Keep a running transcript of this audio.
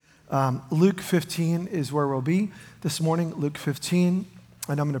Luke 15 is where we'll be this morning, Luke 15,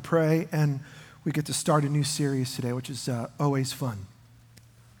 and I'm going to pray, and we get to start a new series today, which is always fun.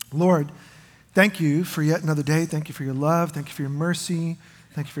 Lord, thank you for yet another day. Thank you for your love. Thank you for your mercy.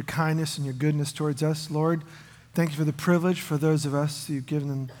 Thank you for your kindness and your goodness towards us. Lord, thank you for the privilege for those of us who've given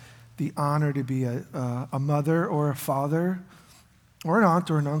them the honor to be a mother or a father or an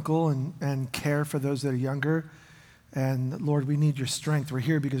aunt or an uncle and care for those that are younger. And Lord, we need your strength. We're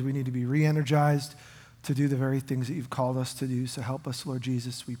here because we need to be re-energized to do the very things that you've called us to do. So help us, Lord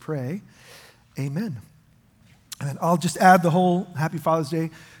Jesus, we pray. Amen. And I'll just add the whole Happy Father's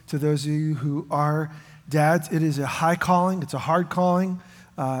Day to those of you who are dads. It is a high calling. It's a hard calling.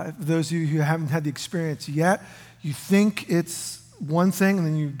 For those of you who haven't had the experience yet, you think it's one thing, and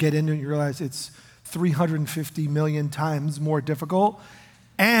then you get into it and you realize it's 350 million times more difficult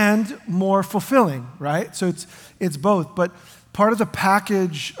and more fulfilling, right? So it's both. But part of the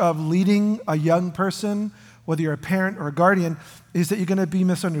package of leading a young person, whether you're a parent or a guardian, is that you're going to be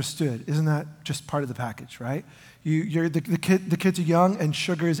misunderstood. Isn't that just part of the package, right? The kids are young and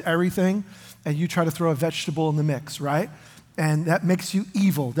sugar is everything, and you try to throw a vegetable in the mix, right? And that makes you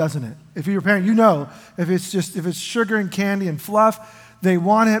evil, doesn't it? If you're a parent, you know if it's sugar and candy and fluff, they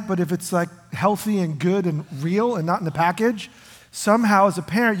want it, but if it's like healthy and good and real and not in the package, somehow as a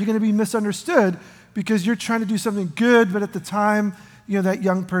parent, you're going to be misunderstood because you're trying to do something good, but at the time, that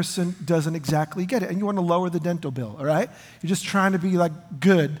young person doesn't exactly get it. And you want to lower the dental bill, all right? You're just trying to be like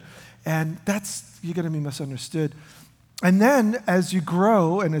good, and you're going to be misunderstood. And then as you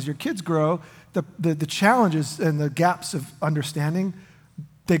grow and as your kids grow, the challenges and the gaps of understanding,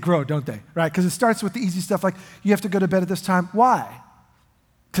 they grow, don't they? Right? Because it starts with the easy stuff like, you have to go to bed at this time. Why?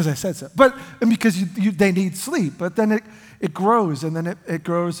 Because I said so. And because they need sleep. But then it grows, and then it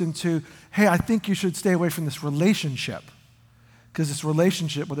grows into, hey, I think you should stay away from this relationship. Because this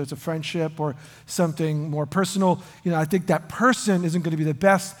relationship, whether it's a friendship or something more personal, I think that person isn't going to be the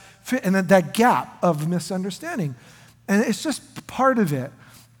best fit. And then that gap of misunderstanding. And it's just part of it.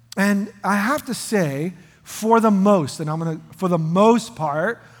 And I have to say, for the most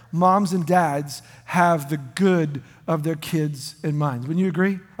part, moms and dads have the good of their kids in mind. Wouldn't you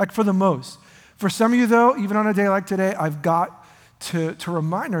agree? Like for the most. For some of you though, even on a day like today, I've got to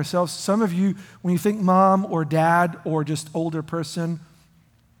remind ourselves, some of you, when you think mom or dad or just older person,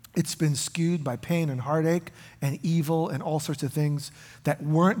 it's been skewed by pain and heartache and evil and all sorts of things that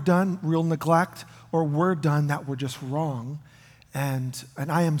weren't done, real neglect, or were done that were just wrong. And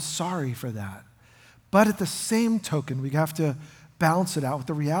I am sorry for that. But at the same token, we have to balance it out with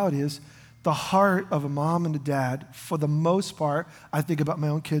the reality is the heart of a mom and a dad, for the most part, I think about my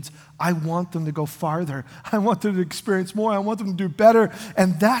own kids, I want them to go farther. I want them to experience more. I want them to do better.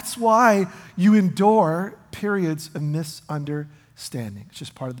 And that's why you endure periods of misunderstanding. It's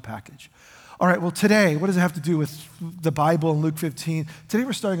just part of the package. All right, well, today, what does it have to do with the Bible and Luke 15? Today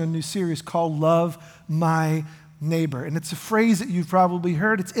we're starting a new series called Love My Neighbor. And it's a phrase that you've probably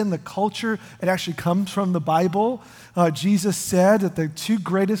heard. It's in the culture. It actually comes from the Bible. Jesus said that the two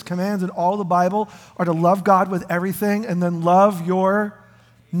greatest commands in all the Bible are to love God with everything and then love your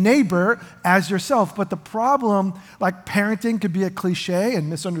neighbor as yourself. But the problem, like parenting could be a cliche and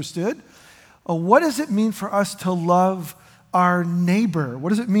misunderstood. What does it mean for us to love our neighbor? What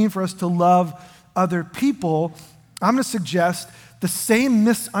does it mean for us to love other people? I'm going to suggest the same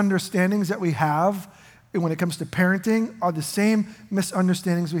misunderstandings that we have when it comes to parenting are the same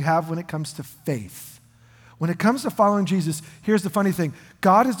misunderstandings we have when it comes to faith. When it comes to following Jesus, here's the funny thing.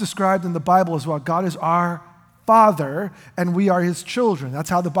 God is described in the Bible as well. God is our Father, and we are his children. That's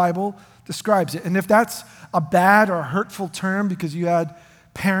how the Bible describes it. And if that's a bad or hurtful term because you had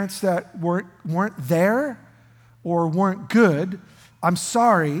parents that weren't there or weren't good, I'm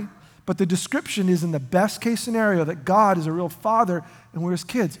sorry, but the description is in the best case scenario that God is a real father and we're his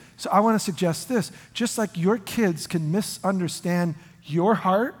kids. So I want to suggest this. Just like your kids can misunderstand your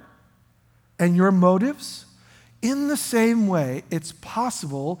heart and your motives, in the same way, it's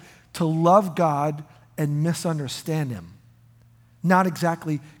possible to love God and misunderstand him. Not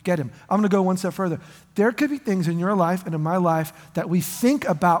exactly get him. I'm going to go one step further. There could be things in your life and in my life that we think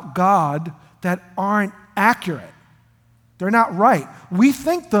about God that aren't accurate. They're not right. We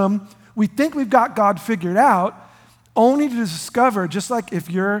think we've got God figured out, only to discover, just like if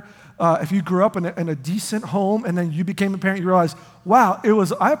you grew up in a decent home and then you became a parent, you realize, wow,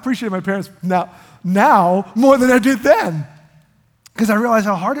 I appreciate my parents now more than I did then, because I realized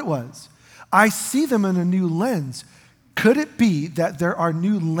how hard it was. I see them in a new lens. Could it be that there are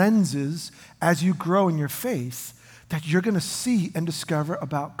new lenses as you grow in your faith that you're going to see and discover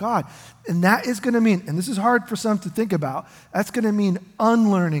about God. And that is going to mean, and this is hard for some to think about, that's going to mean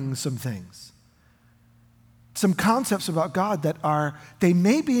unlearning some things. Some concepts about God that they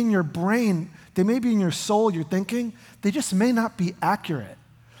may be in your brain, they may be in your soul, your thinking, they just may not be accurate.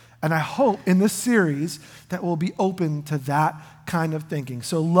 And I hope in this series that we'll be open to that kind of thinking.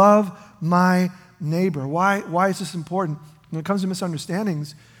 So love my neighbor. Why is this important? When it comes to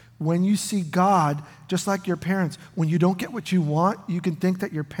misunderstandings, when you see God, just like your parents, when you don't get what you want, you can think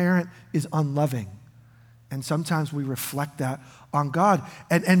that your parent is unloving. And sometimes we reflect that on God.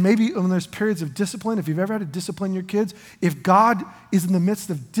 And maybe when there's periods of discipline, if you've ever had to discipline your kids, if God is in the midst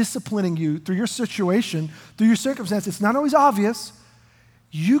of disciplining you through your situation, through your circumstance, it's not always obvious.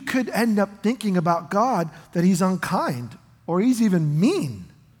 You could end up thinking about God that he's unkind or he's even mean,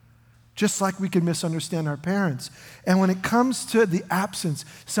 just like we can misunderstand our parents. And when it comes to the absence,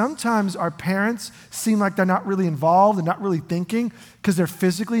 sometimes our parents seem like they're not really involved and not really thinking because they're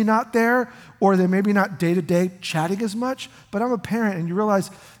physically not there, or they're maybe not day-to-day chatting as much. But I'm a parent, and you realize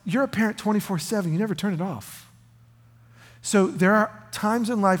you're a parent 24/7. You never turn it off. So there are times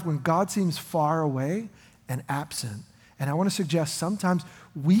in life when God seems far away and absent. And I want to suggest sometimes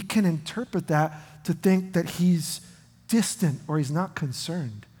we can interpret that to think that he's distant or he's not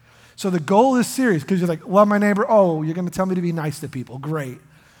concerned. So the goal of this series, because you're like, love my neighbor, oh, you're going to tell me to be nice to people. Great.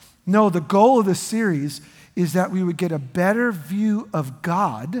 No, the goal of this series is that we would get a better view of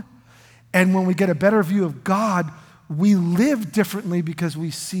God. And when we get a better view of God, we live differently because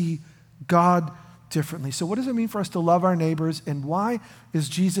we see God differently. So what does it mean for us to love our neighbors? And why does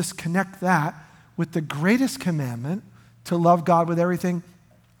Jesus connect that with the greatest commandment, to love God with everything?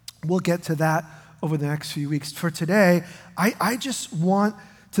 We'll get to that over the next few weeks. For today, I just want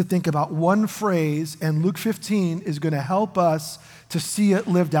to think about one phrase, and Luke 15 is going to help us to see it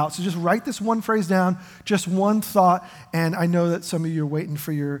lived out. So just write this one phrase down, just one thought, and I know that some of you are waiting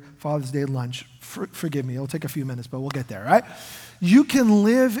for your Father's Day lunch. Forgive me, it'll take a few minutes, but we'll get there, right? You can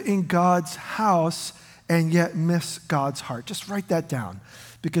live in God's house and yet miss God's heart. Just write that down,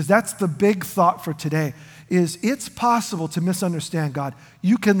 because that's the big thought for today, is it's possible to misunderstand God.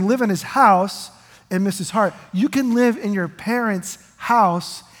 You can live in his house and miss his heart. You can live in your parents'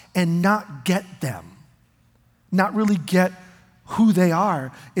 house and not get them, not really get who they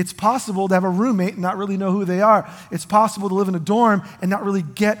are. It's possible to have a roommate and not really know who they are. It's possible to live in a dorm and not really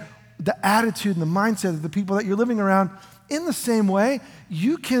get the attitude and the mindset of the people that you're living around. In the same way,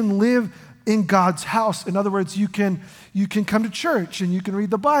 you can live in God's house. In other words, you can come to church and you can read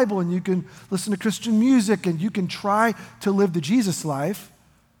the Bible and you can listen to Christian music and you can try to live the Jesus life,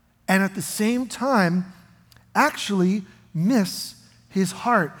 and at the same time actually miss his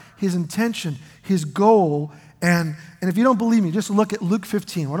heart, his intention, his goal. And if you don't believe me, just look at Luke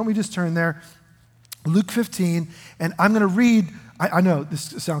 15. Why don't we just turn there? Luke 15, and I'm going to read, I know this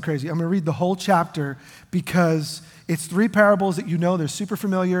sounds crazy, I'm going to read the whole chapter because it's 3 parables that you know, they're super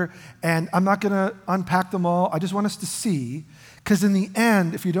familiar, and I'm not going to unpack them all. I just want us to see, because in the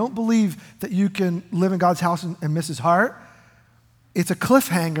end, if you don't believe that you can live in God's house and miss his heart, it's a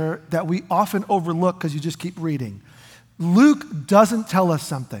cliffhanger that we often overlook because you just keep reading. Luke doesn't tell us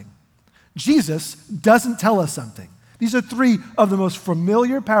something. Jesus doesn't tell us something. These are 3 of the most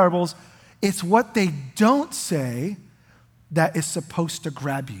familiar parables. It's what they don't say that is supposed to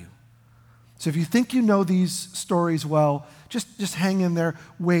grab you. So if you think you know these stories well, just hang in there,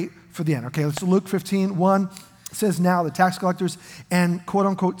 wait for the end. Okay, let's Luke 15, 1 says, now the tax collectors and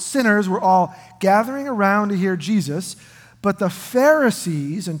quote-unquote sinners were all gathering around to hear Jesus, but the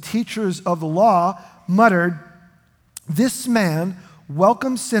Pharisees and teachers of the law muttered, this man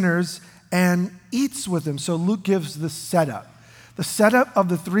welcomes sinners and eats with them. So Luke gives the setup. The setup of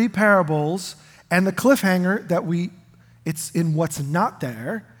the 3 parables and the cliffhanger that it's in what's not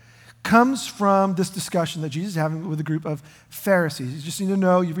there, comes from this discussion that Jesus is having with a group of Pharisees. You just need to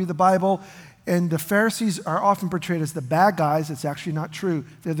know, you read the Bible, and the Pharisees are often portrayed as the bad guys. It's actually not true.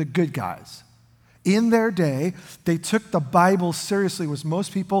 They're the good guys. In their day, they took the Bible seriously. With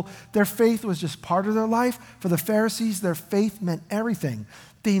most people, their faith was just part of their life. For the Pharisees, their faith meant everything.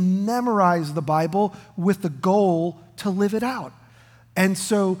 They memorized the Bible with the goal to live it out. And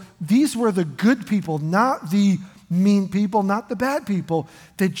so these were the good people, not the mean people, not the bad people.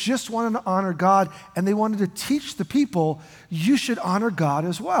 They just wanted to honor God, and they wanted to teach the people, you should honor God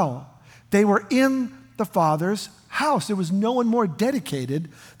as well. They were in the Father's house. There was no one more dedicated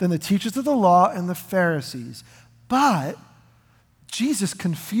than the teachers of the law and the Pharisees. But Jesus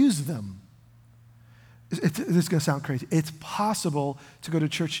confused them. This is going to sound crazy. It's possible to go to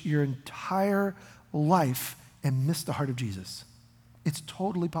church your entire life and miss the heart of Jesus. It's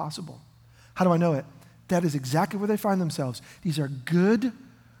totally possible. How do I know it? that is exactly where they find themselves. These are good,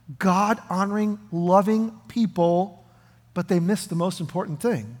 God-honoring, loving people, but they miss the most important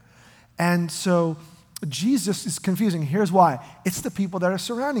thing. And so Jesus is confusing. Here's why. It's the people that are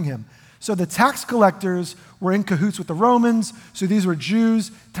surrounding him. So the tax collectors were in cahoots with the Romans. So these were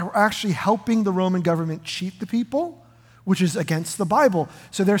Jews that were actually helping the Roman government cheat the people, which is against the Bible.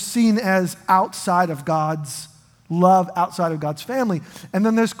 So they're seen as outside of God's love, outside of God's family. And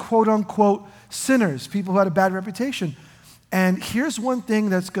then there's quote unquote sinners, people who had a bad reputation. And here's one thing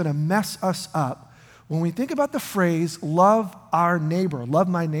that's going to mess us up. When we think about the phrase, love our neighbor, love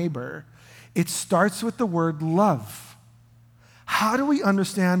my neighbor, it starts with the word love. How do we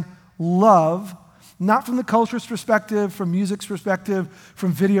understand love, not from the culture's perspective, from music's perspective,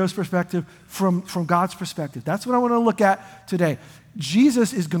 from video's perspective, from God's perspective? That's what I want to look at today.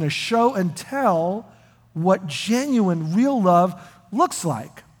 Jesus is going to show and tell what genuine, real love looks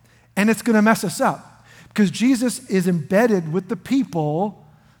like. And it's going to mess us up because Jesus is embedded with the people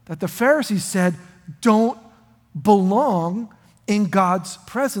that the Pharisees said don't belong in God's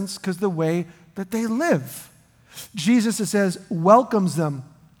presence because the way that they live. Jesus, it says, welcomes them.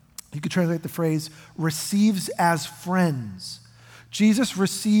 You could translate the phrase, receives as friends. Jesus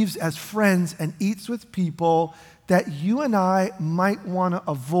receives as friends and eats with people that you and I might want to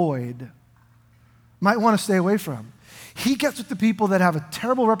avoid, might want to stay away from. He gets with the people that have a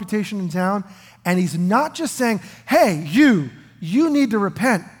terrible reputation in town, and he's not just saying, hey, you need to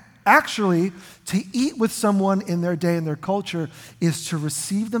repent. Actually, to eat with someone in their day and their culture is to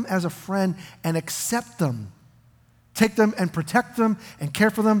receive them as a friend and accept them. Take them and protect them and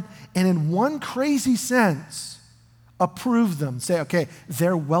care for them, and in one crazy sense, approve them. Say, okay,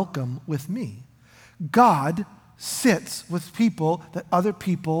 they're welcome with me. God sits with people that other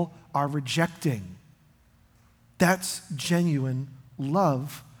people are rejecting. That's genuine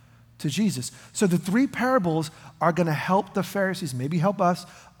love to Jesus. So the three parables are going to help the Pharisees, maybe help us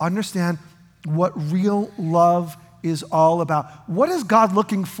understand what real love is all about. What is God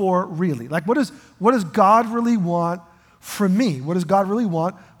looking for really? Like what does God really want from me? What does God really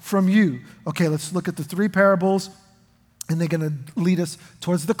want from you? Okay, let's look at the three parables, and they're going to lead us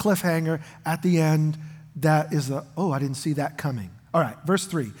towards the cliffhanger at the end. That is I didn't see that coming. All right, verse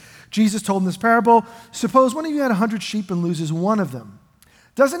 3. Jesus told in this parable, suppose one of you had 100 sheep and loses one of them.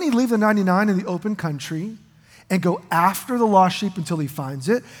 Doesn't he leave the 99 in the open country and go after the lost sheep until he finds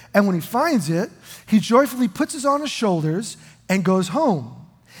it? And when he finds it, he joyfully puts it on his shoulders and goes home.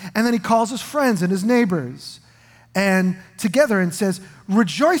 And then he calls his friends and his neighbors and together and says,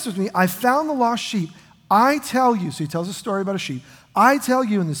 rejoice with me, I found the lost sheep. I tell you, so he tells a story about a sheep. I tell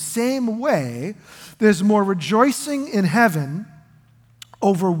you in the same way, there's more rejoicing in heaven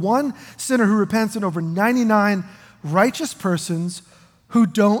over one sinner who repents and over 99 righteous persons who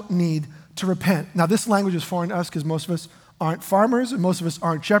don't need to repent. Now, this language is foreign to us because most of us aren't farmers and most of us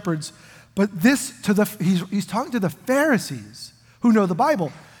aren't shepherds. But he's talking to the Pharisees who know the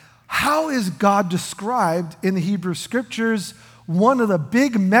Bible. How is God described in the Hebrew Scriptures? One of the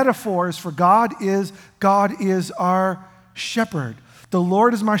big metaphors for God is our shepherd. The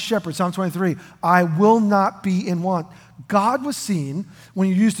Lord is my shepherd, Psalm 23. I will not be in want. God was seen when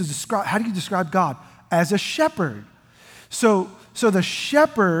you used to describe, how do you describe God? As a shepherd. So the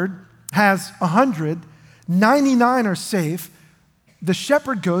shepherd has 100, 99 are safe. The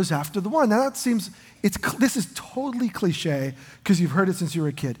shepherd goes after the one. Now that seems, this is totally cliche because you've heard it since you were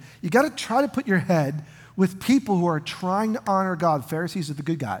a kid. You got to try to put your head with people who are trying to honor God. Pharisees are the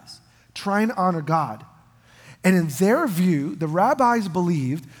good guys, trying to honor God. And in their view, the rabbis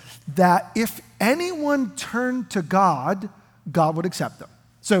believed that if anyone turned to God, God would accept them.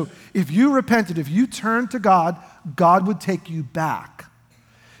 So if you repented, if you turned to God, God would take you back.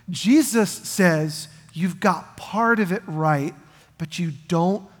 Jesus says, you've got part of it right, but you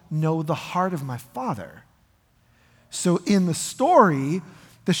don't know the heart of my Father. So in the story,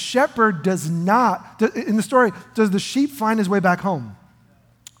 the shepherd does the sheep find his way back home?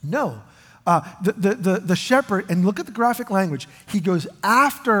 No. The shepherd, and look at the graphic language, he goes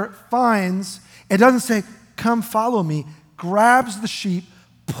after, finds, it doesn't say, come follow me, grabs the sheep,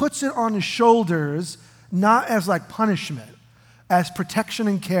 puts it on his shoulders, not as like punishment, as protection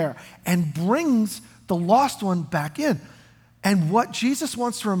and care, and brings the lost one back in. And what Jesus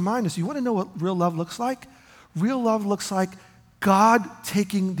wants to remind us, you want to know what real love looks like? Real love looks like God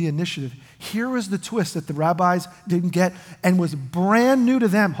taking the initiative. Here was the twist that the rabbis didn't get and was brand new to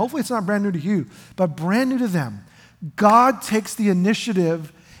them. Hopefully it's not brand new to you, but brand new to them. God takes the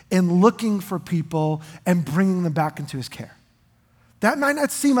initiative in looking for people and bringing them back into his care. That might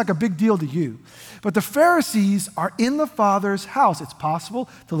not seem like a big deal to you. But the Pharisees are in the Father's house. It's possible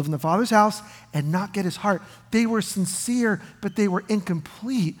to live in the Father's house and not get his heart. They were sincere, but they were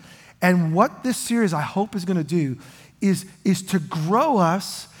incomplete. And what this series, I hope, is going to do is to grow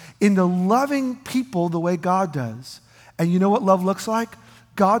us into loving people the way God does. And you know what love looks like?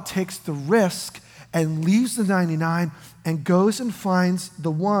 God takes the risk and leaves the 99 and goes and finds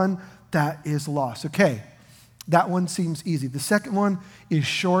the one that is lost. Okay, that one seems easy. The second one is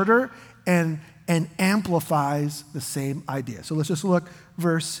shorter and amplifies the same idea. So let's just look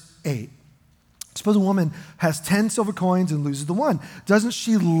verse 8. Suppose a woman has 10 silver coins and loses the one. Doesn't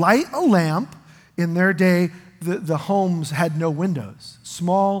she light a lamp? In their day, the homes had no windows.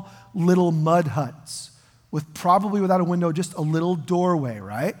 Small little mud huts with probably without a window, just a little doorway,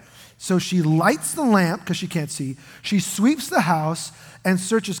 right? So she lights the lamp because she can't see. She sweeps the house and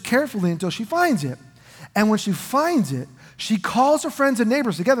searches carefully until she finds it. And when she finds it, she calls her friends and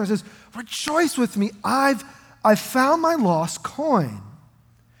neighbors together and says, "Rejoice with me, I've found my lost coin."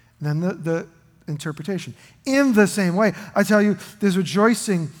 And then the interpretation. In the same way, I tell you, there's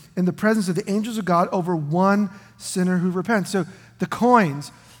rejoicing in the presence of the angels of God over one sinner who repents. So the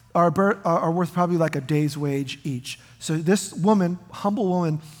coins are worth probably like a day's wage each. So this woman, humble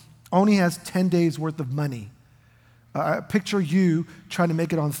woman, only has 10 days worth of money. Picture you trying to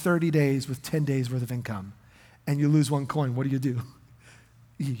make it on 30 days with 10 days worth of income, and you lose one coin. What do?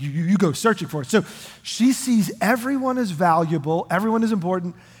 You go searching for it. So she sees everyone is valuable, everyone is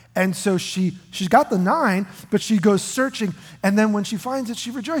important, and so she's got the 9, but she goes searching, and then when she finds it,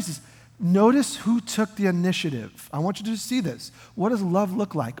 she rejoices. Notice who took the initiative. I want you to see this. What does love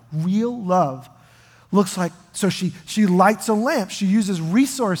look like? Real love looks like, so she lights a lamp. She uses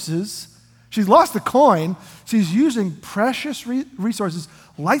resources. She's lost the coin. She's using precious resources,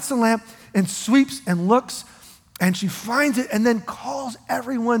 lights the lamp, and sweeps and looks, and she finds it and then calls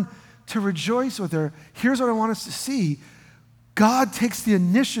everyone to rejoice with her. Here's what I want us to see. God takes the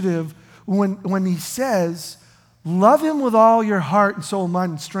initiative when he says, love him with all your heart and soul,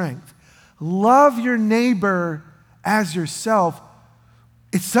 mind, and strength. Love your neighbor as yourself.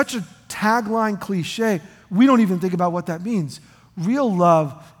 It's such a tagline cliche. We don't even think about what that means. Real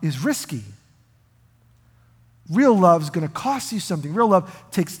love is risky. Real love is going to cost you something. Real love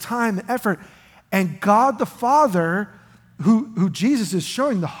takes time and effort. And God the Father, who Jesus is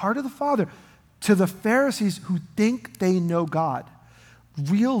showing the heart of the Father to the Pharisees who think they know God.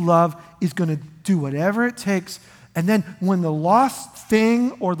 Real love is going to do whatever it takes. And then when the lost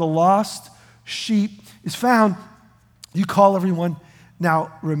thing or the lost sheep is found, you call everyone.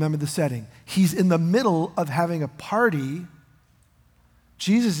 Now, remember the setting. He's in the middle of having a party.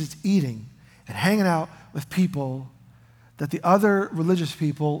 Jesus is eating and hanging out with people that the other religious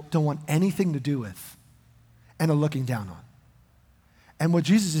people don't want anything to do with and are looking down on. And what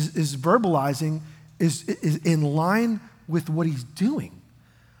Jesus is verbalizing is in line with what he's doing.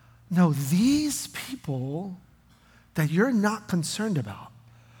 No, these people that you're not concerned about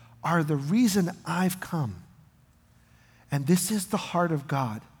are the reason I've come. And this is the heart of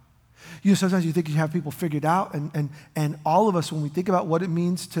God. You know, sometimes you think you have people figured out, and all of us, when we think about what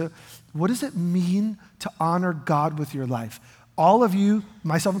does it mean to honor God with your life? All of you,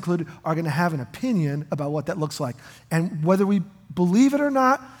 myself included, are going to have an opinion about what that looks like. And whether we believe it or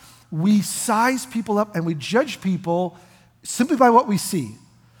not, we size people up and we judge people simply by what we see.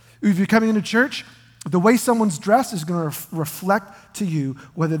 If you're coming into church, the way someone's dressed is going to reflect to you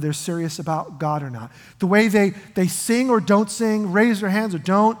whether they're serious about God or not. The way they sing or don't sing, raise their hands or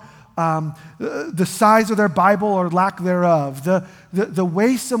don't, the size of their Bible or lack thereof, the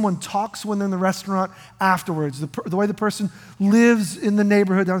way someone talks when they're in the restaurant afterwards, the way the person lives in the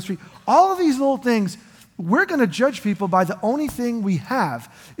neighborhood down the street, all of these little things, we're going to judge people by the only thing we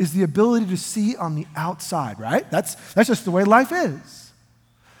have is the ability to see on the outside, right? That's just the way life is.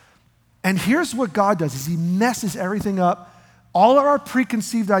 And here's what God does is he messes everything up. All of our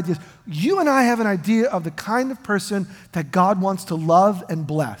preconceived ideas. You and I have an idea of the kind of person that God wants to love and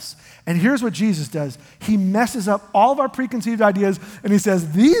bless. And here's what Jesus does. He messes up all of our preconceived ideas and he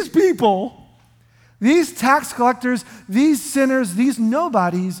says, these people, these tax collectors, these sinners, these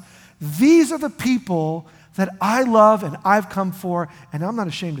nobodies, these are the people that I love and I've come for, and I'm not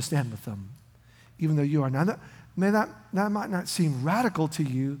ashamed to stand with them, even though you are. Now, that might not seem radical to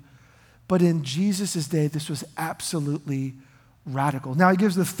you, but in Jesus' day, this was absolutely radical. Now he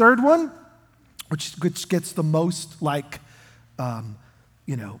gives the third one, which gets the most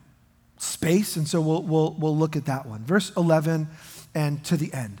space, and so we'll look at that one. Verse 11 and to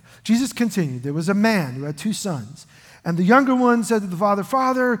the end. Jesus continued, there was a man who had 2 sons, and the younger one said to the father,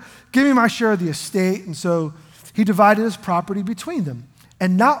 "Father, give me my share of the estate." And so He divided his property between them.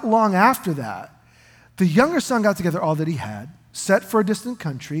 And not long after that, the younger son got together all that he had, set for a distant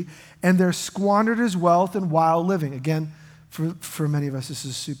country, and there squandered his wealth in wild living. Again, for many of us, this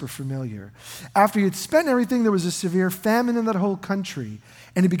is super familiar. After he had spent everything, there was a severe famine in that whole country,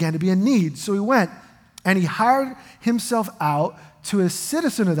 and he began to be in need. So he went, and he hired himself out to a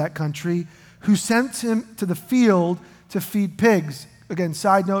citizen of that country who sent him to the field to feed pigs. Again,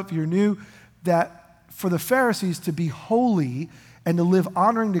 side note, if you're new, that for the Pharisees to be holy and to live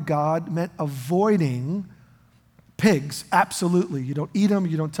honoring to God meant avoiding pigs, absolutely. You don't eat them,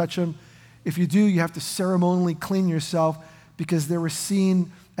 you don't touch them. If you do, you have to ceremonially clean yourself because they were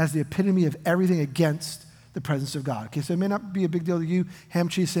seen as the epitome of everything against the presence of God. Okay, so it may not be a big deal to you, ham,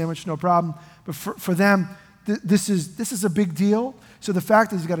 cheese sandwich, no problem. But for them, this is a big deal. So the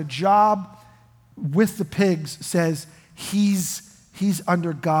fact that he's got a job with the pigs says he's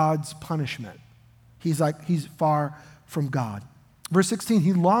under God's punishment. He's far from God. Verse 16,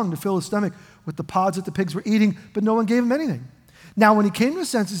 he longed to fill his stomach with the pods that the pigs were eating, but no one gave him anything. Now, when he came to his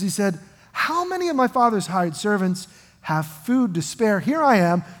senses, he said, how many of my father's hired servants have food to spare? Here I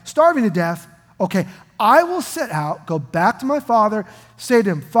am, starving to death. Okay, I will set out, go back to my father, say to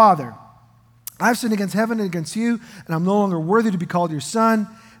him, Father, I've sinned against heaven and against you, and I'm no longer worthy to be called your son.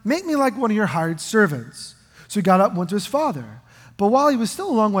 Make me like one of your hired servants. So he got up and went to his father. But while he was still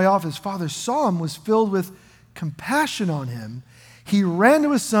a long way off, his father saw him, was filled with compassion on him. He ran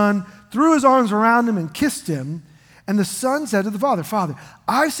to his son, threw his arms around him, and kissed him. And the son said to the father, Father,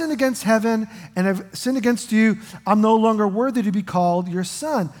 I've sinned against heaven and have sinned against you. I'm no longer worthy to be called your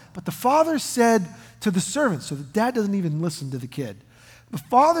son. But the father said to the servants, so the dad doesn't even listen to the kid. The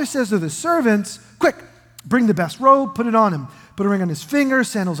father says to the servants, quick, bring the best robe, put it on him. Put a ring on his finger,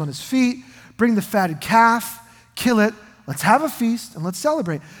 sandals on his feet. Bring the fatted calf, kill it. Let's have a feast and let's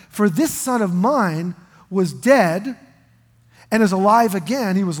celebrate. For this son of mine was dead and is alive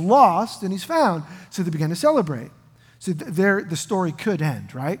again. He was lost and he's found. So they began to celebrate. So there the story could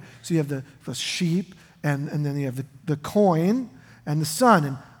end, right? So you have the sheep and then you have the coin and the son.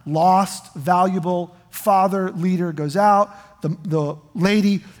 And lost, valuable father, leader goes out. The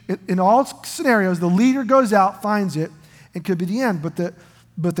lady, in all scenarios, the leader goes out, finds it. It could be the end. But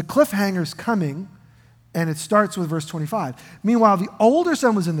the cliffhanger's coming, and it starts with verse 25. Meanwhile, the older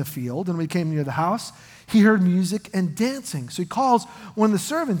son was in the field, and when he came near the house, he heard music and dancing. So he calls one of the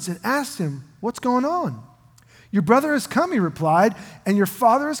servants and asks him, what's going on? Your brother has come, he replied, and your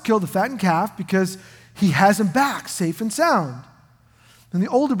father has killed the fattened calf because he has him back safe and sound. And the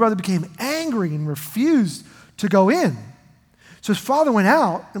older brother became angry and refused to go in. So his father went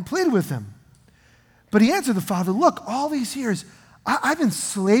out and pleaded with him. But he answered the father, look, all these years, I've been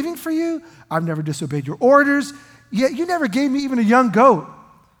slaving for you. I've never disobeyed your orders. Yet you never gave me even a young goat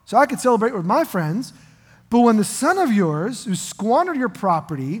so I could celebrate with my friends. But when the son of yours, who squandered your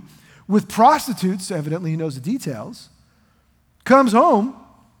property with prostitutes, evidently he knows the details, comes home,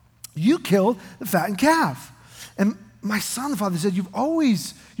 you killed the fattened calf. And my son, the father said, you're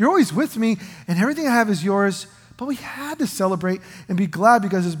always with me, and everything I have is yours. But we had to celebrate and be glad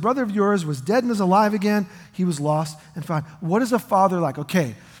because this brother of yours was dead and is alive again. He was lost and found. What is a father like?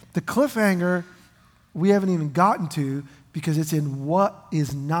 Okay, the cliffhanger we haven't even gotten to because it's in what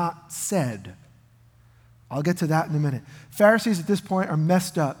is not said. I'll get to that in a minute. Pharisees at this point are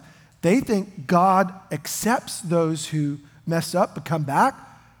messed up. They think God accepts those who mess up but come back,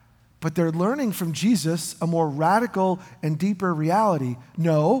 but they're learning from Jesus a more radical and deeper reality.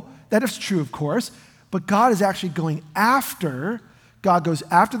 No, that is true, of course. But God is actually going after, God goes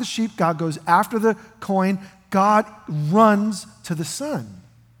after the sheep, God goes after the coin, God runs to the son.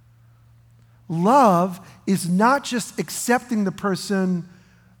 Love is not just accepting the person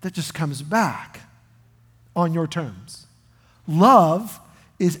that just comes back on your terms. Love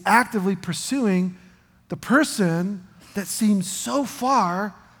is actively pursuing the person that seems so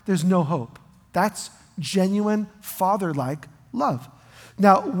far, there's no hope. That's genuine father-like love.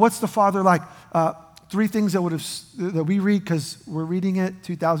 Now, what's the father like? Three things that we read, because we're reading it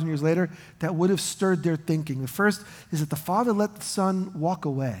 2,000 years later, that would have stirred their thinking. The first is that the father let the son walk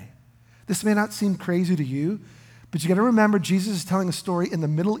away. This may not seem crazy to you, but you got to remember Jesus is telling a story in the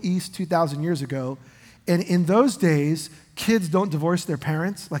Middle East 2,000 years ago, and in those days, kids don't divorce their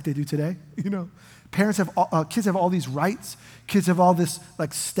parents like they do today. You know, kids have all these rights. Kids have all this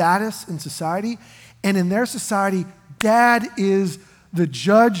like status in society, and in their society, dad is the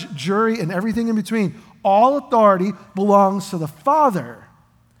judge, jury, and everything in between. All authority belongs to the father.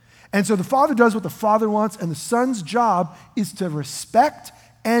 And so the father does what the father wants, and the son's job is to respect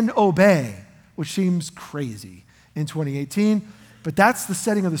and obey, which seems crazy in 2018, but that's the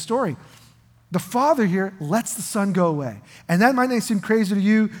setting of the story. The Father here lets the Son go away. And that might not seem crazy to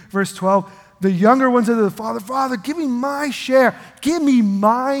you. Verse 12, the younger one said to the Father, Father, give me my share. Give me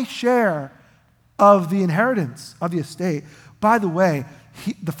my share of the inheritance, of the estate. By the way,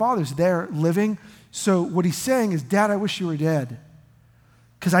 the Father's there living. So what he's saying is, Dad, I wish you were dead.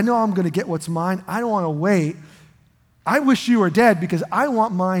 Because I know I'm going to get what's mine. I don't want to wait. I wish you were dead because I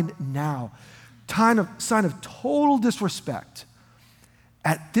want mine now. Sign of total disrespect.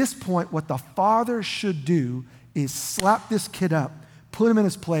 At this point, what the Father should do is slap this kid up, put him in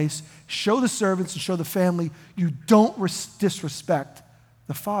his place, show the servants and show the family, you don't disrespect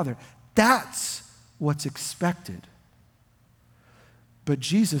the Father. That's what's expected. But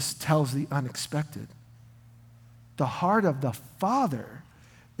Jesus tells the unexpected. The heart of the Father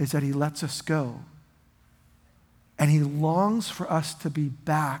is that he lets us go. And he longs for us to be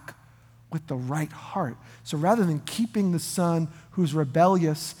back with the right heart. So rather than keeping the son who's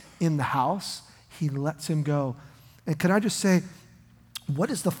rebellious in the house, he lets him go. And can I just say, what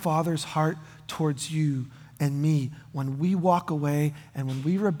is the Father's heart towards you and me when we walk away and when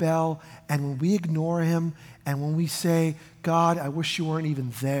we rebel and when we ignore him and when we say, God, I wish you weren't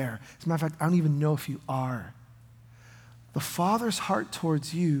even there. As a matter of fact, I don't even know if you are. The Father's heart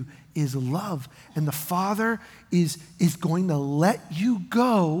towards you is love. And the Father is going to let you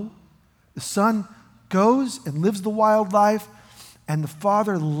go. The Son goes and lives the wild life, and the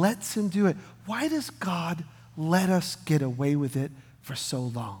Father lets him do it. Why does God let us get away with it for so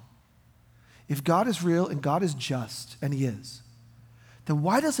long? If God is real and God is just, and he is, then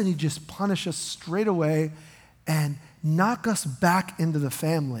why doesn't he just punish us straight away and knock us back into the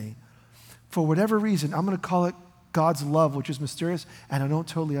family? For whatever reason, I'm going to call it God's love, which is mysterious, and I don't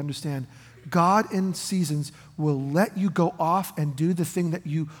totally understand. God in seasons will let you go off and do the thing that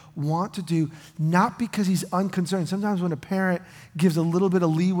you want to do, not because he's unconcerned. Sometimes when a parent gives a little bit of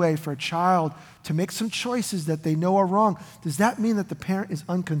leeway for a child to make some choices that they know are wrong, does that mean that the parent is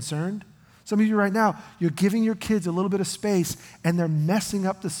unconcerned? Some of you right now, you're giving your kids a little bit of space and they're messing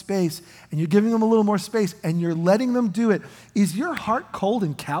up the space, and you're giving them a little more space and you're letting them do it. Is your heart cold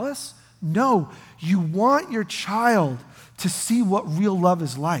and callous? No. You want your child to see what real love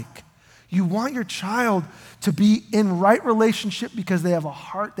is like. You want your child to be in right relationship because they have a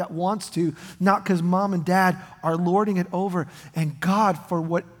heart that wants to, not because mom and dad are lording it over. And God, for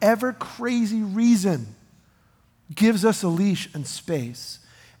whatever crazy reason, gives us a leash and space.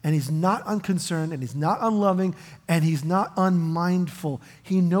 And he's not unconcerned, and he's not unloving, and he's not unmindful.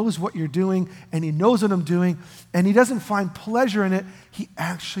 He knows what you're doing, and he knows what I'm doing, and he doesn't find pleasure in it. He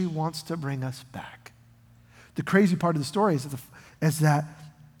actually wants to bring us back. The crazy part of the story is that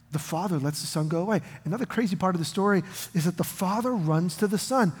the Father lets the Son go away. Another crazy part of the story is that the Father runs to the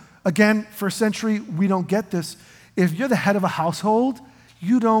Son. Again, first century, we don't get this. If you're the head of a household,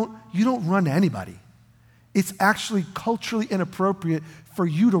 you don't run to anybody. It's actually culturally inappropriate for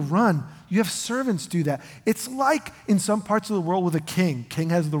you to run. You have servants do that. It's like in some parts of the world with a king. King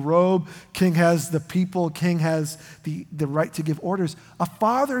has the robe, king has the people, king has the right to give orders. A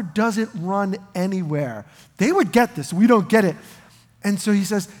father doesn't run anywhere. They would get this. We don't get it. And so he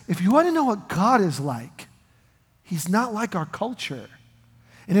says, if you want to know what God is like, he's not like our culture.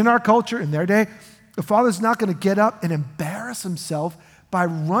 And in our culture, in their day, the father's not going to get up and embarrass himself by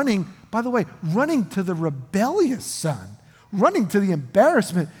running, by the way, running to the rebellious son, running to the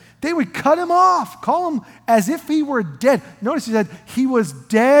embarrassment. They would cut him off, call him as if he were dead. Notice he said he was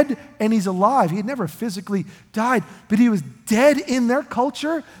dead and he's alive. He had never physically died, but he was dead in their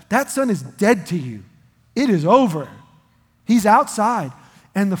culture. That son is dead to you. It is over. He's outside.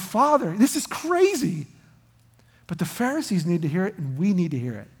 And the Father, this is crazy. But the Pharisees need to hear it, and we need to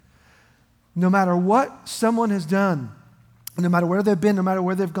hear it. No matter what someone has done, no matter where they've been, no matter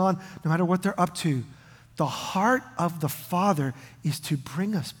where they've gone, no matter what they're up to, the heart of the Father is to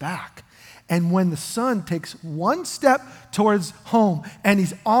bring us back. And when the Son takes one step towards home and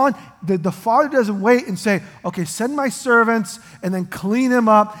he's on, the Father doesn't wait and say, okay, send my servants and then clean him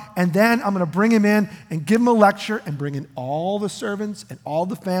up, and then I'm going to bring him in and give him a lecture and bring in all the servants and all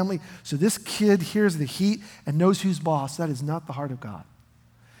the family so this kid hears the heat and knows who's boss. That is not the heart of God.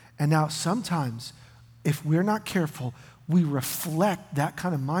 And now sometimes, if we're not careful, we reflect that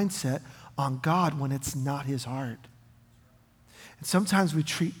kind of mindset on God when it's not his heart. And sometimes we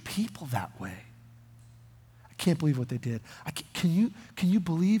treat people that way. I can't believe what they did. Can you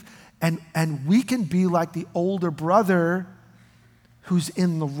believe? And we can be like the older brother who's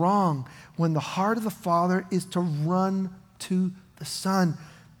in the wrong when the heart of the Father is to run to the Son.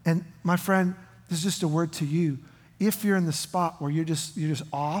 And my friend, this is just a word to you. If you're in the spot where you're just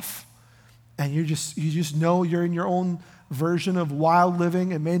off, and you just know you're in your own version of wild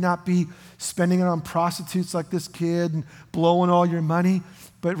living. It may not be spending it on prostitutes like this kid and blowing all your money,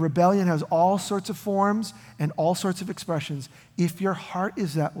 but rebellion has all sorts of forms and all sorts of expressions. If your heart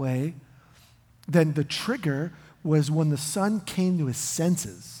is that way, then the trigger was when the son came to his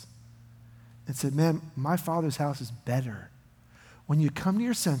senses and said, man, my father's house is better. When you come to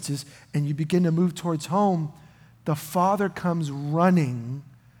your senses and you begin to move towards home, the Father comes running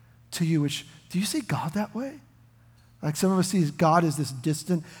to you, which, do you see God that way? Like some of us see God as this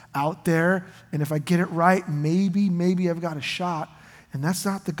distant out there, and if I get it right, maybe I've got a shot. And that's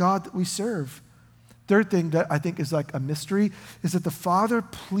not the God that we serve. Third thing that I think is like a mystery is that the Father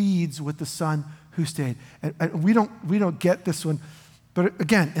pleads with the Son who stayed. And we don't get this one. But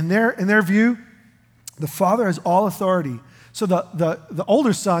again, in their view, the Father has all authority. So the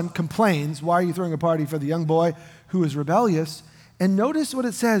older son complains, why are you throwing a party for the young boy who is rebellious? And notice what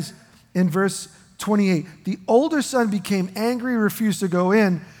it says in verse 28. The older son became angry, refused to go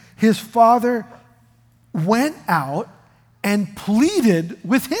in. His father went out and pleaded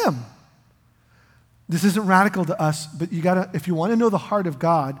with him. This isn't radical to us, but if you want to know the heart of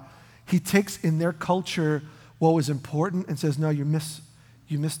God, he takes in their culture what was important and says, no, you miss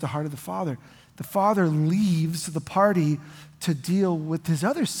the heart of the Father. The father leaves the party to deal with his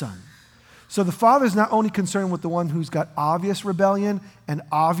other son. So the father's not only concerned with the one who's got obvious rebellion and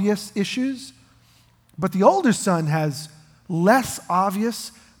obvious issues, but the older son has less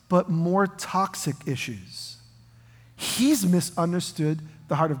obvious but more toxic issues. He's misunderstood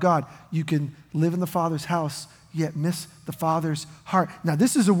the heart of God. You can live in the Father's house, yet miss the Father's heart. Now,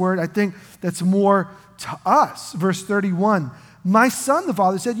 this is a word I think that's more to us. Verse 31, my son, the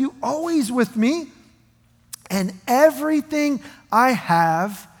father said, you always with me, and everything I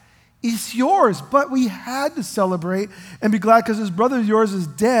have is yours. But we had to celebrate and be glad because this brother of yours was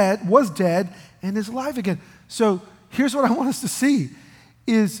dead, and is alive again. So here's what I want us to see,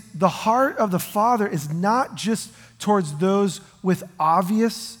 is the heart of the Father is not just towards those with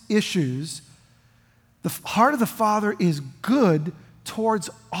obvious issues. The heart of the Father is good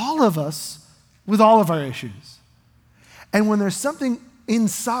towards all of us with all of our issues. And when there's something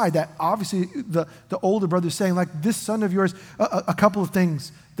inside that obviously the older brother is saying, like this son of yours, a couple of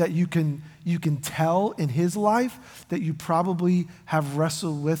things that you can tell in his life that you probably have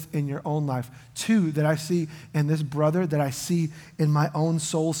wrestled with in your own life. Two that I see in this brother that I see in my own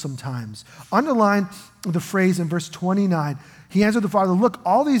soul sometimes. Underline the phrase in verse 29. He answered the father, look,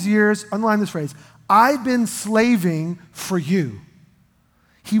 all these years, underline this phrase, I've been slaving for you.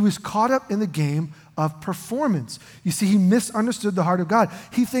 He was caught up in the game of performance. You see, he misunderstood the heart of God.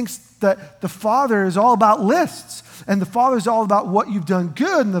 He thinks that the Father is all about lists, and the Father is all about what you've done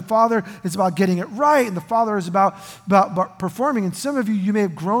good, and the Father is about getting it right, and the Father is about performing. And some of you may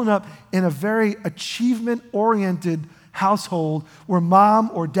have grown up in a very achievement-oriented household where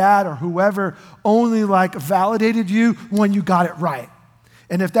mom or dad or whoever only like validated you when you got it right.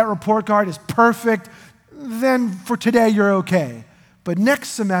 And if that report card is perfect, then for today you're okay. But next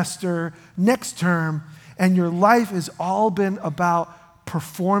semester, next term, and your life has all been about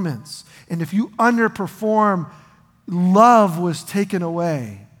performance. And if you underperform, love was taken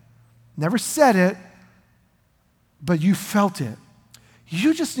away. Never said it, but you felt it.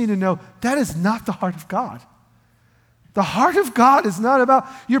 You just need to know that is not the heart of God. The heart of God is not about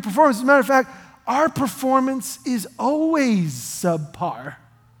your performance. As a matter of fact, our performance is always subpar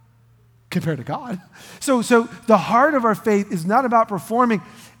compared to God. So the heart of our faith is not about performing.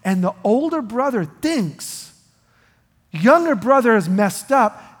 And the older brother thinks, younger brother is messed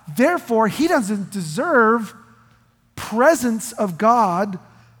up, therefore he doesn't deserve presence of God,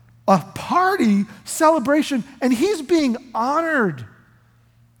 a party, celebration, and he's being honored.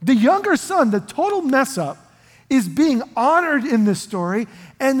 The younger son, the total mess up, is being honored in this story,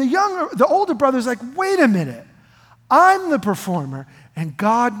 and the older brother's like, wait a minute, I'm the performer. And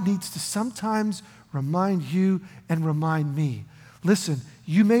God needs to sometimes remind you and remind me. Listen,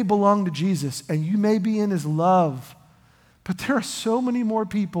 you may belong to Jesus and you may be in his love, but there are so many more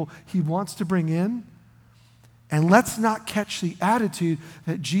people he wants to bring in. And let's not catch the attitude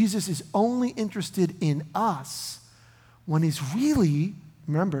that Jesus is only interested in us when he's really,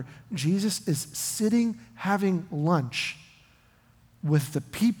 remember, Jesus is sitting having lunch with the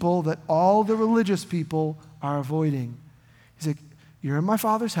people that all the religious people are avoiding. He's like, you're in my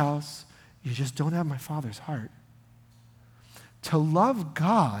Father's house, you just don't have my Father's heart. To love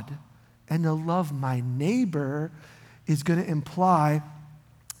God and to love my neighbor is going to imply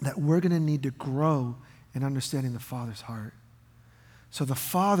that we're going to need to grow in understanding the Father's heart. So the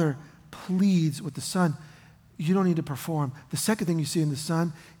Father pleads with the Son, you don't need to perform. The second thing you see in the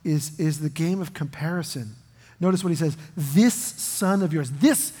Son is the game of comparison. Notice what he says, this son of yours,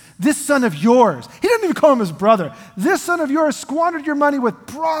 this son of yours. He doesn't even call him his brother. This son of yours squandered your money with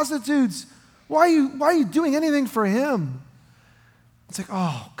prostitutes. Why are you doing anything for him? It's like,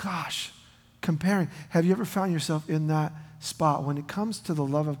 oh gosh, comparing. Have you ever found yourself in that spot when it comes to the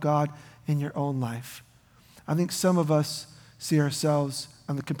love of God in your own life? I think some of us see ourselves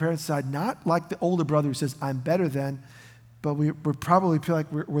on the comparison side, not like the older brother who says, I'm better than, but we probably feel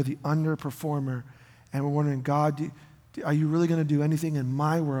like we're the underperformer, and we're wondering, God, are you really going to do anything in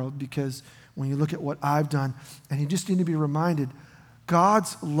my world? Because when you look at what I've done, and you just need to be reminded,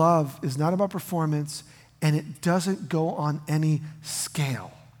 God's love is not about performance, and it doesn't go on any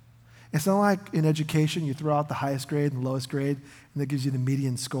scale. It's not like in education, you throw out the highest grade and the lowest grade, and that gives you the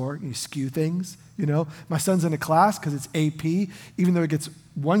median score, and you skew things, you know? My son's in a class because it's AP, even though he gets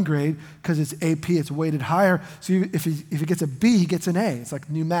one grade, because it's AP, it's weighted higher. So if he gets a B, he gets an A. It's like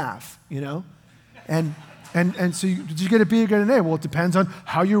new math, you know? And so did you get a B or get an A? Well, it depends on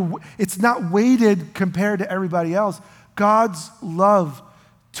how it's not weighted compared to everybody else. God's love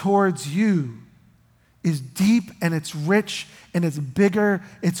towards you is deep and it's rich and it's bigger,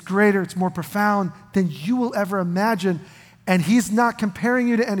 it's greater, it's more profound than you will ever imagine. And he's not comparing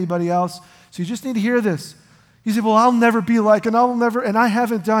you to anybody else. So you just need to hear this. You say, well, I'll never be like, and I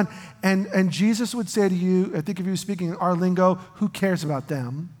haven't done. And Jesus would say to you, I think if he was speaking in our lingo, who cares about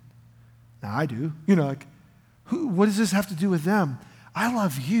them? Now I do. You know, like, what does this have to do with them? I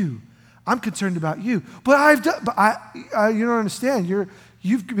love you. I'm concerned about you. But you don't understand.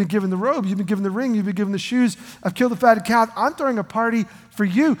 You've been given the robe, you've been given the ring, you've been given the shoes. I've killed the fatted calf. I'm throwing a party for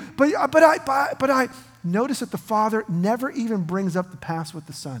you. But I notice that the Father never even brings up the past with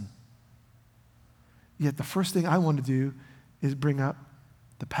the Son. Yet the first thing I want to do is bring up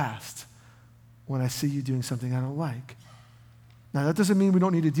the past when I see you doing something I don't like. Now, that doesn't mean we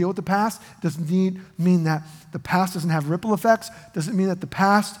don't need to deal with the past. It doesn't mean that the past doesn't have ripple effects. It doesn't mean that the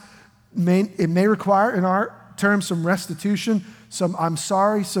past may require, in our terms, some restitution, some I'm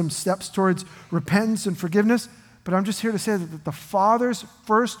sorry, some steps towards repentance and forgiveness. But I'm just here to say that the Father's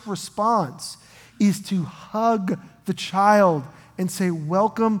first response is to hug the child and say,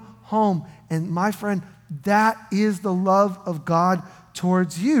 welcome home. And my friend, that is the love of God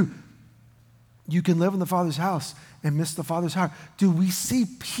towards you. You can live in the Father's house and miss the Father's heart. Do we see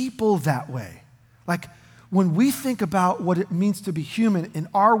people that way? Like, when we think about what it means to be human in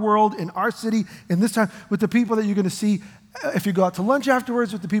our world, in our city, in this time, with the people that you're going to see if you go out to lunch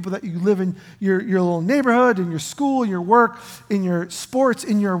afterwards, with the people that you live in your little neighborhood, in your school, your work, in your sports,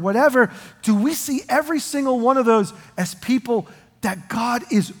 in your whatever, do we see every single one of those as people that God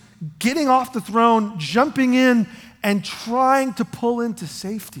is getting off the throne, jumping in, and trying to pull into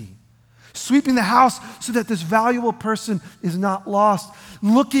safety? Sweeping the house so that this valuable person is not lost,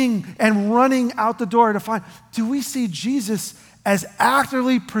 looking and running out the door to find. Do we see Jesus as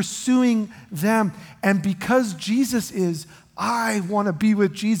actively pursuing them? And because Jesus is, I want to be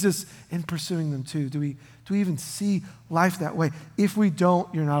with Jesus in pursuing them too. Do we even see life that way? If we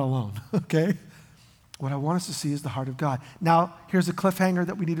don't, you're not alone, okay? What I want us to see is the heart of God. Now, here's a cliffhanger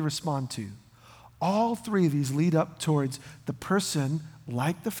that we need to respond to. All three of these lead up towards the person,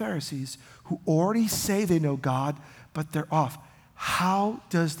 like the Pharisees, who already say they know God, but they're off. How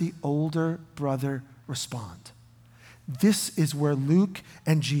does the older brother respond? This is where Luke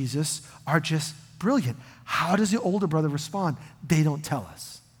and Jesus are just brilliant. How does the older brother respond? They don't tell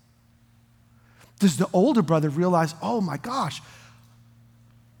us. Does the older brother realize, oh my gosh,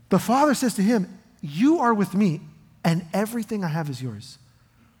 the Father says to him, you are with me and everything I have is yours.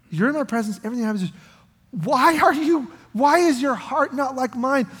 You're in my presence, everything I have is yours. Why is your heart not like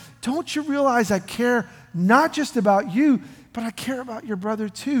mine? Don't you realize I care not just about you, but I care about your brother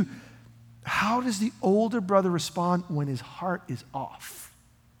too? How does the older brother respond when his heart is off?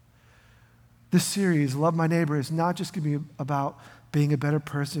 This series, Love My Neighbor, is not just going to be about being a better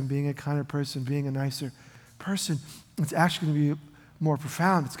person, being a kinder person, being a nicer person. It's actually going to be more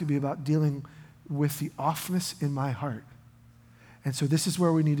profound. It's going to be about dealing with the offness in my heart. And so this is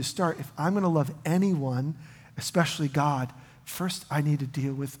where we need to start. If I'm going to love anyone, especially God, first I need to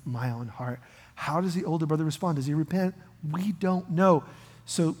deal with my own heart. How does the older brother respond? Does he repent? We don't know.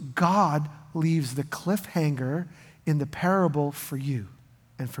 So God leaves the cliffhanger in the parable for you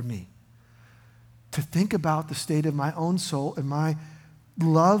and for me, to think about the state of my own soul and my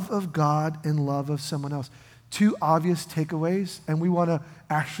love of God and love of someone else. Two obvious takeaways, and we want to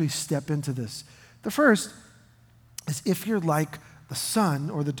actually step into this. The first is, if you're like the son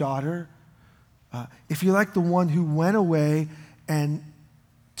or the daughter, if you're like the one who went away and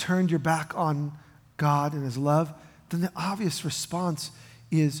turned your back on God and his love, then the obvious response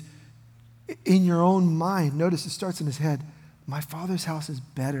is In your own mind, notice it starts in his head, my Father's house is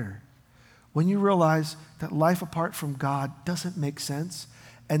better. When you realize that life apart from God doesn't make sense,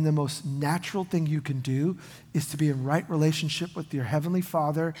 and the most natural thing you can do is to be in right relationship with your Heavenly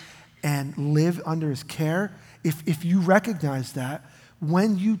Father and live under his care, if you recognize that,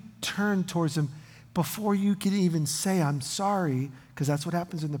 when you turn towards him, before you can even say, I'm sorry, because that's what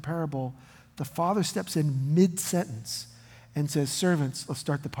happens in the parable, the Father steps in mid-sentence and says, servants, let's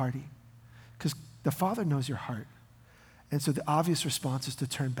start the party. Because the Father knows your heart. And so the obvious response is to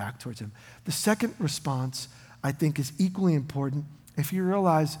turn back towards him. The second response, I think, is equally important if you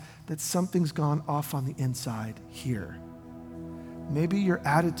realize that something's gone off on the inside here. Maybe your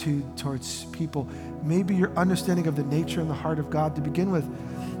attitude towards people, maybe your understanding of the nature and the heart of God to begin with,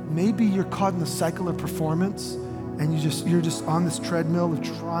 maybe you're caught in the cycle of performance and you're just on this treadmill of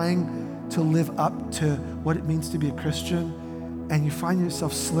trying to live up to what it means to be a Christian, and you find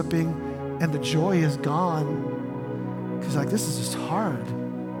yourself slipping and the joy is gone because this is just hard.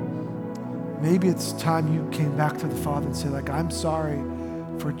 Maybe it's time you came back to the Father and said, I'm sorry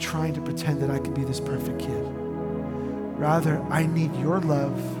for trying to pretend that I could be this perfect kid. Rather, I need your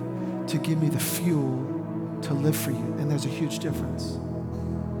love to give me the fuel to live for you. And there's a huge difference.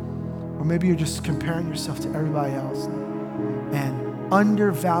 Or maybe you're just comparing yourself to everybody else and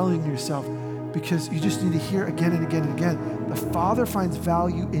undervaluing yourself because you just need to hear again and again and again. The Father finds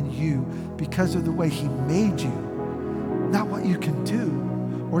value in you because of the way he made you, not what you can do,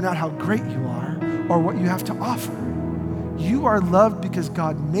 or not how great you are, or what you have to offer. You are loved because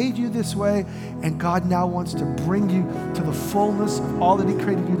God made you this way, and God now wants to bring you to the fullness of all that he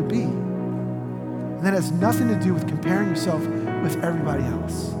created you to be. And that has nothing to do with comparing yourself with everybody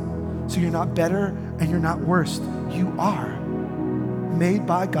else. So you're not better and you're not worse. You are made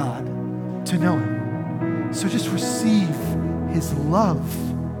by God to know him. So just receive his love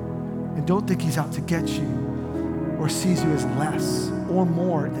and don't think he's out to get you or sees you as less or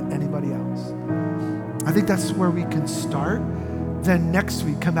more than anybody else. I think that's where we can start. Then next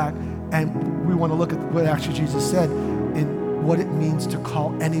week, come back and we want to look at what actually Jesus said in what it means to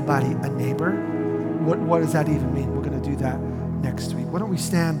call anybody a neighbor. What does that even mean? We're going to do that next week. Why don't we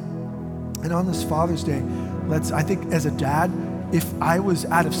stand? And on this Father's Day, I think as a dad, if I was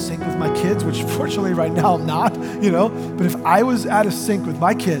out of sync with my kids, which fortunately right now I'm not, but if I was out of sync with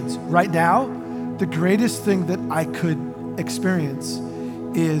my kids right now, the greatest thing that I could experience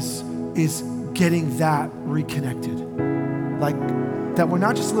is getting that reconnected. That we're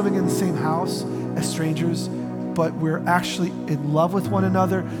not just living in the same house as strangers, but we're actually in love with one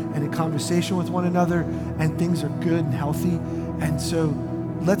another and in conversation with one another, and things are good and healthy. And so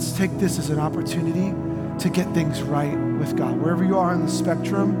let's take this as an opportunity to get things right with God. Wherever you are on the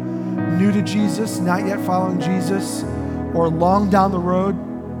spectrum, new to Jesus, not yet following Jesus, or long down the road,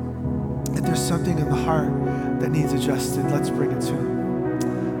 if there's something in the heart that needs adjusted, let's bring it to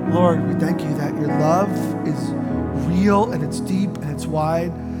him. Lord, we thank you that your love is real and it's deep and it's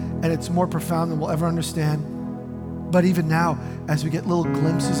wide and it's more profound than we'll ever understand. But even now, as we get little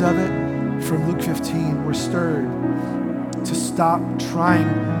glimpses of it from Luke 15, we're stirred to stop trying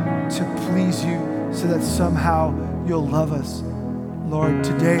to please you so that somehow you'll love us. Lord,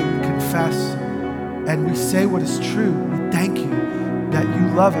 today we confess and we say what is true. We thank you that you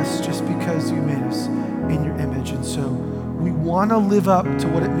love us just because you made us in your image. And so we want to live up to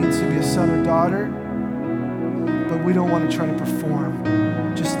what it means to be a son or daughter, but we don't want to try to perform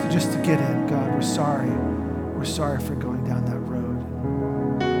just to get in. God, we're sorry. We're sorry for going down that road.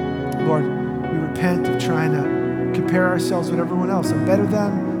 Lord, we repent of trying to compare ourselves with everyone else. I'm better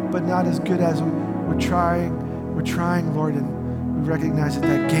than, but not as good as. We're trying, Lord, and we recognize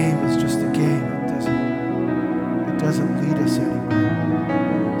that game is just a game. It doesn't lead us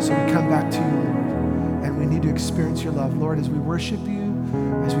anywhere. So we come back to you, Lord, and we need to experience your love. Lord, as we worship you,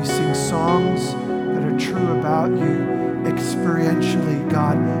 as we sing songs that are true about you, experientially,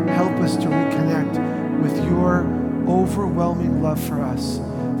 God, help us to reconnect with your overwhelming love for us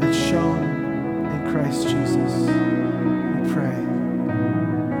that's shown in Christ Jesus. We pray.